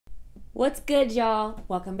What's good, y'all?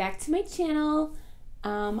 Welcome back to my channel.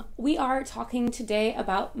 We are talking today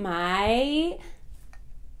about my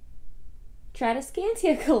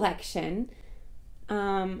Tradescantia collection.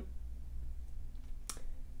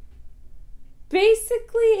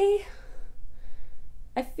 Basically,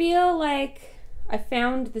 I feel like I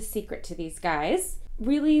found the secret to these guys.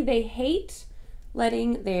 Really, they hate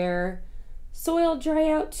letting their soil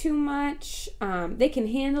dry out too much. They can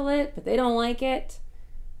handle it, but they don't like it.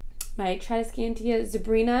 My Tradescantia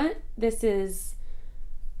zebrina. This is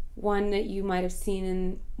one that you might have seen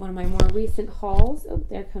in one of my more recent hauls. Oh,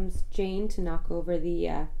 there comes Jane to knock over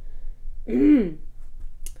the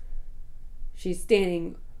she's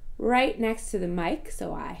standing right next to the mic,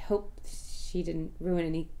 so I hope she didn't ruin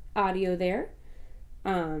any audio there.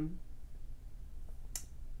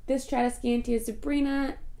 This Tradescantia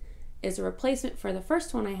zebrina is a replacement for the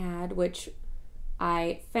first one I had, which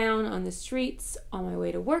I found on the streets on my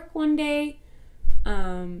way to work one day.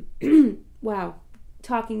 Wow,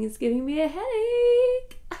 talking is giving me a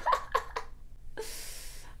headache.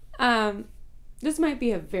 This might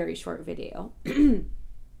be a very short video.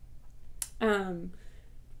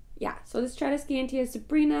 Yeah, so this Tradescantia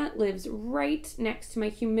zebrina lives right next to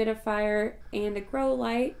my humidifier and a grow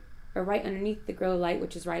light, or right underneath the grow light,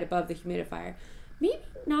 which is right above the humidifier. Maybe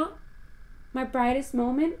not my brightest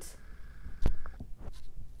moment.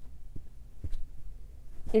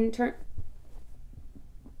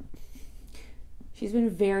 She's been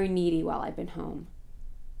very needy while I've been home.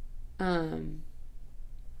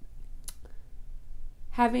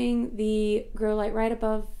 Having the grow light right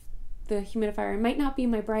above the humidifier might not be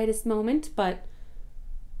my brightest moment, but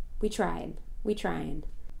we trying.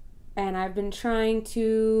 And I've been trying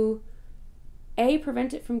to A,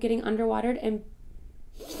 prevent it from getting underwatered, and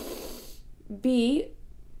B,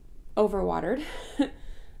 overwatered.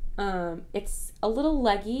 It's a little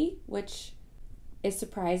leggy, which is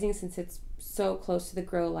surprising since it's so close to the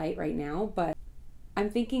grow light right now, but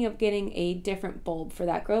I'm thinking of getting a different bulb for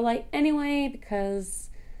that grow light anyway,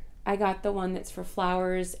 because I got the one that's for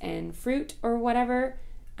flowers and fruit or whatever,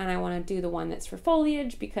 and I want to do the one that's for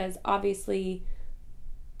foliage because obviously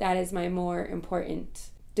that is my more important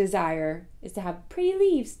desire, is to have pretty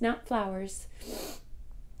leaves, not flowers.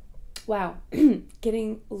 Wow,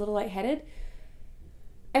 getting a little lightheaded.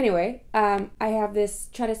 Anyway, I have this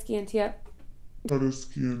Tradescantia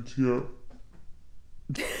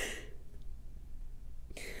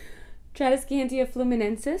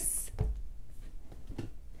fluminensis,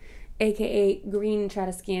 aka green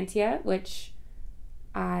Tradescantia, which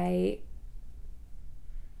I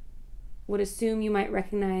would assume you might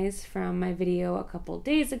recognize from my video a couple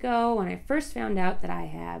days ago when I first found out that I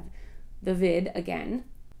have the vid again.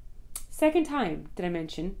 Second time did I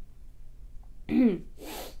mention. I'm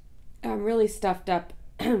really stuffed up.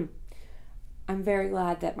 I'm very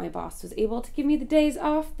glad that my boss was able to give me the days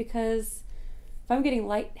off, because if I'm getting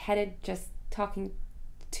lightheaded just talking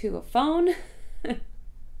to a phone,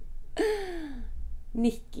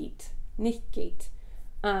 nicht geht. Nicht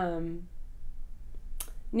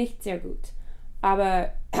sehr gut.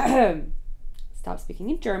 Aber stop speaking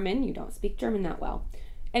in German. You don't speak German that well.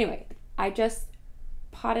 Anyway, I just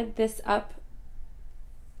potted this up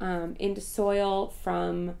into soil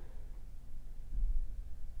from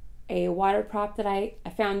a water prop that I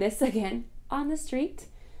found this again on the street.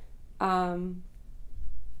 I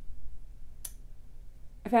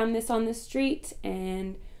found this on the street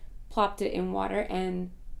and plopped it in water and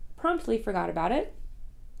promptly forgot about it.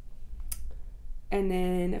 And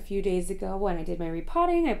then a few days ago when I did my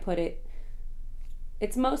repotting, I put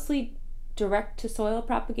it's mostly direct to soil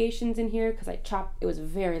propagations in here because it was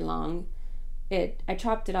very long. I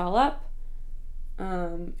chopped it all up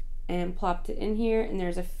and plopped it in here, and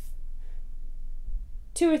there's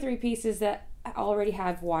two or three pieces that already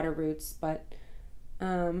have water roots, but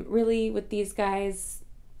really with these guys,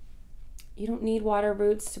 you don't need water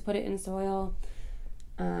roots to put it in soil.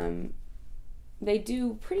 They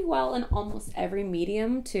do pretty well in almost every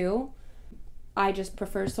medium too. I just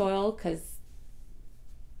prefer soil because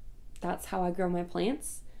that's how I grow my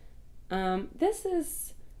plants. This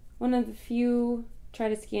is one of the few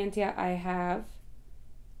Tradescantia I have.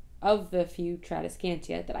 Of the few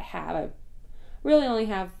Tradescantia that I have, I really only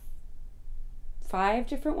have 5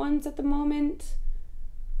 different ones at the moment,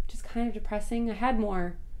 which is kind of depressing. I had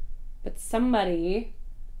more, but somebody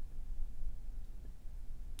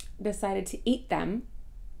decided to eat them.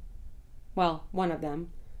 Well, one of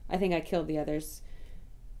them. I think I killed the others.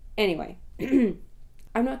 Anyway, I'm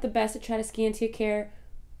not the best at Tradescantia care,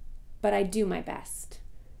 but I do my best.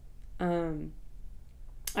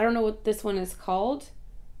 I don't know what this one is called,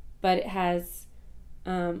 but it has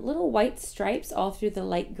Little white stripes all through the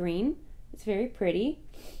light green. It's very pretty.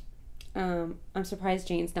 I'm surprised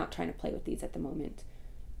Jane's not trying to play with these at the moment.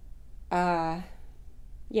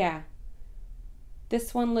 Yeah.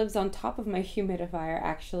 This one lives on top of my humidifier,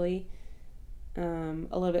 actually. A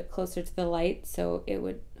little bit closer to the light, so it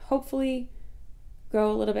would hopefully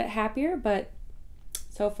grow a little bit happier, but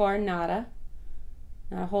so far nada.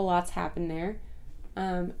 Not a whole lot's happened there.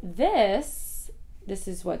 This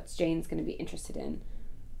is what Jane's going to be interested in.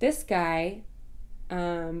 This guy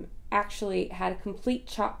actually had a complete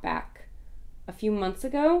chop back a few months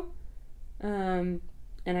ago, and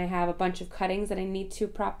I have a bunch of cuttings that I need to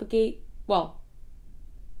propagate, well,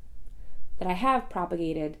 that I have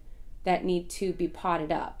propagated that need to be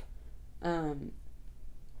potted up.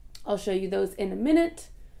 I'll show you those in a minute.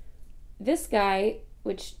 This guy,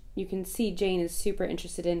 which you can see Jane is super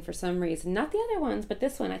interested in for some reason, not the other ones, but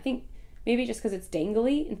this one, I think maybe just because it's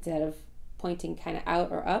dangly instead of pointing kind of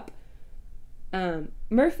out or up.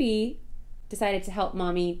 Murphy decided to help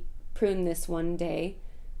mommy prune this one day.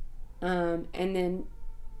 And then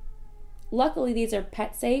luckily these are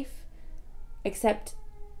pet safe, except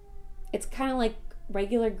it's kind of like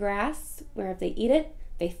regular grass where if they eat it,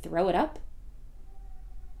 they throw it up.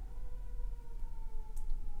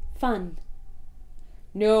 Fun.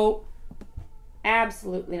 No,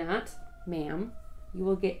 absolutely not, ma'am. You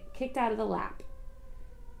will get kicked out of the lap.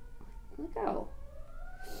 Let go.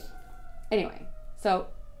 Anyway, so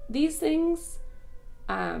these things,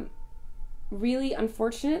 really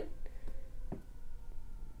unfortunate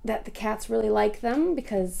that the cats really like them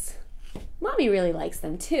because mommy really likes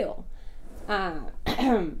them too. I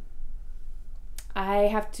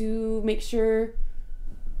have to make sure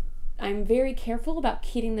I'm very careful about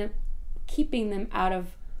keeping them out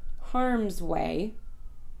of harm's way.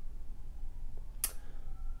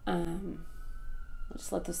 I'll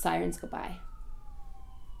just let those sirens go by.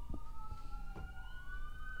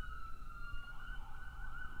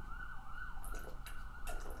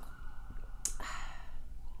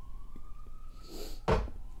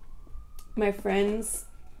 My friends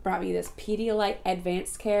brought me this Pedialyte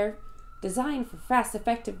Advanced Care designed for fast,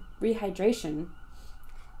 effective rehydration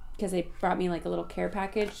because they brought me like a little care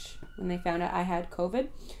package when they found out I had COVID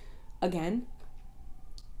again.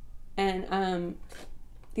 And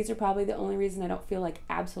these are probably the only reason I don't feel like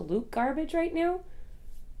absolute garbage right now.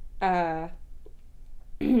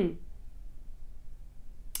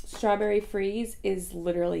 Strawberry Freeze is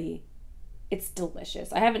literally, it's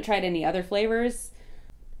delicious. I haven't tried any other flavors,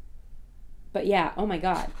 but yeah, oh my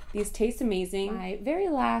god, these taste amazing. My very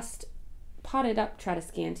last potted up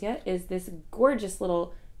Tradescantia is this gorgeous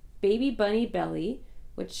little baby bunny belly,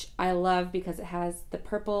 which I love because it has the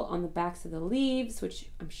purple on the backs of the leaves, which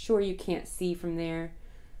I'm sure you can't see from there.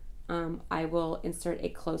 I will insert a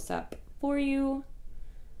close-up for you.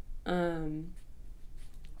 Now,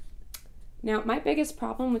 my biggest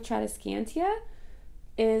problem with Tradescantia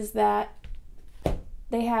is that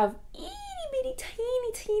they have itty-bitty,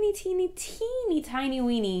 teeny, tiny,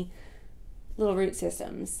 weeny little root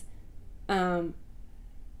systems. And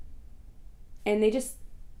they just,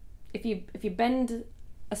 if you bend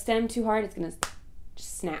a stem too hard, it's gonna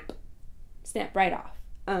just snap right off.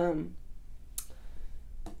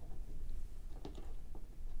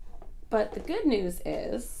 But the good news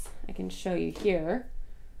is, I can show you here,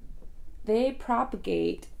 they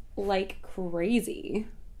propagate like crazy.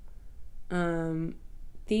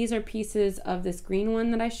 These are pieces of this green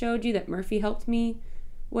one that I showed you that Murphy helped me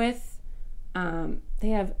with. They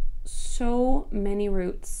have so many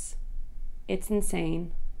roots. It's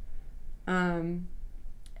insane. And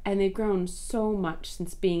they've grown so much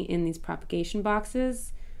since being in these propagation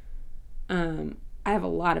boxes. I have a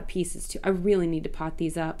lot of pieces too. I really need to pot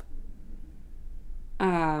these up.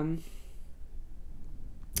 Oh,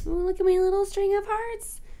 look at my little string of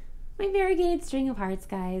hearts. My variegated string of hearts,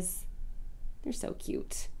 guys. They're so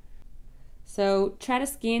cute. So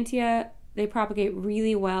Tradescantia, they propagate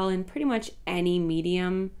really well in pretty much any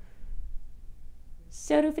medium.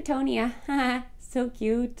 So do Fittonia. So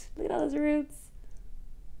cute. Look at all those roots.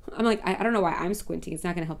 I'm like, I don't know why I'm squinting. It's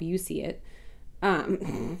not going to help you see it.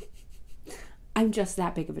 I'm just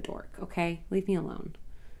that big of a dork, okay? Leave me alone.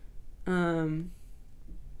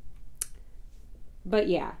 But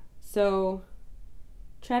yeah, so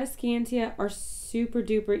Tradescantia are super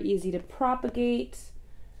duper easy to propagate.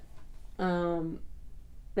 They're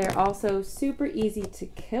also super easy to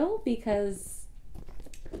kill because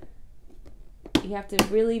you have to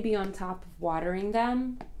really be on top of watering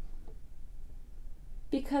them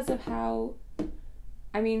because of how,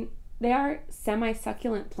 I mean, they are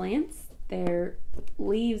semi-succulent plants. Their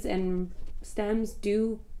leaves and stems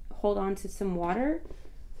do hold on to some water,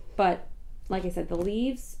 but like I said, the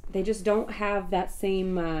leaves, they just don't have that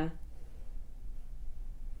same,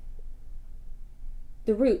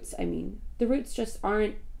 the roots, I mean. The roots just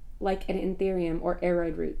aren't like an anthurium or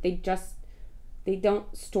aroid root. They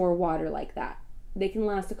don't store water like that. They can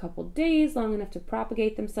last a couple days, long enough to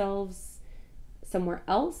propagate themselves somewhere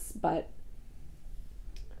else, but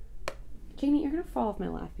Jamie, you're gonna fall off my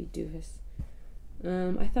lap, you doofus.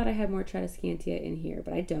 I thought I had more Tradescantia in here,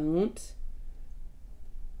 but I don't.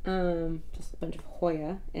 Just a bunch of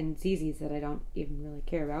Hoya and ZZs that I don't even really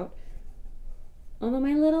care about. Although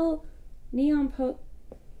my little neon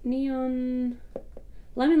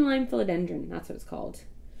lemon lime philodendron, that's what it's called.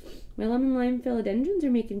 My lemon lime philodendrons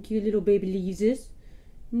are making cute little baby leaves.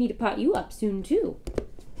 Need to pot you up soon too.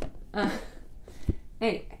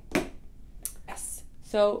 Anyway, yes.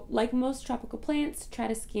 So like most tropical plants,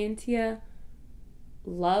 Tradescantia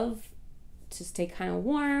love to stay kind of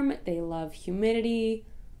warm. They love humidity.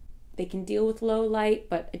 They can deal with low light,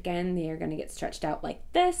 but again, they are going to get stretched out like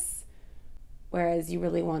this. Whereas you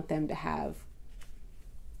really want them to have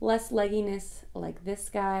less legginess like this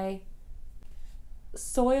guy.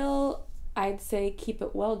 Soil, I'd say keep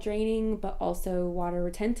it well draining, but also water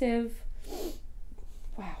retentive.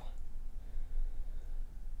 Wow.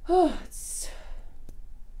 Oh, it's...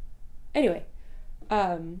 Anyway,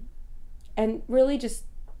 and really just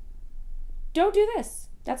don't do this.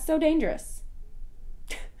 That's so dangerous.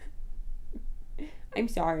 I'm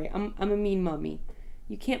sorry. I'm a mean mommy.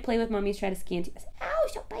 You can't play with mommy's Tradescantia. Ow,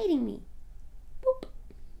 stop biting me. Boop.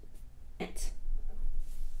 It.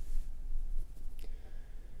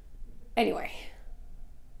 Anyway,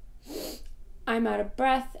 I'm out of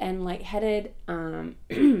breath and lightheaded, so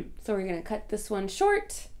we're gonna cut this one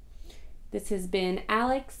short. This has been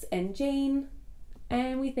Alex and Jane,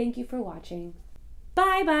 and we thank you for watching.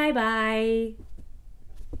 Bye, bye, bye.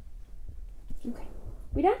 Okay,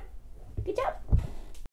 we done? Good job.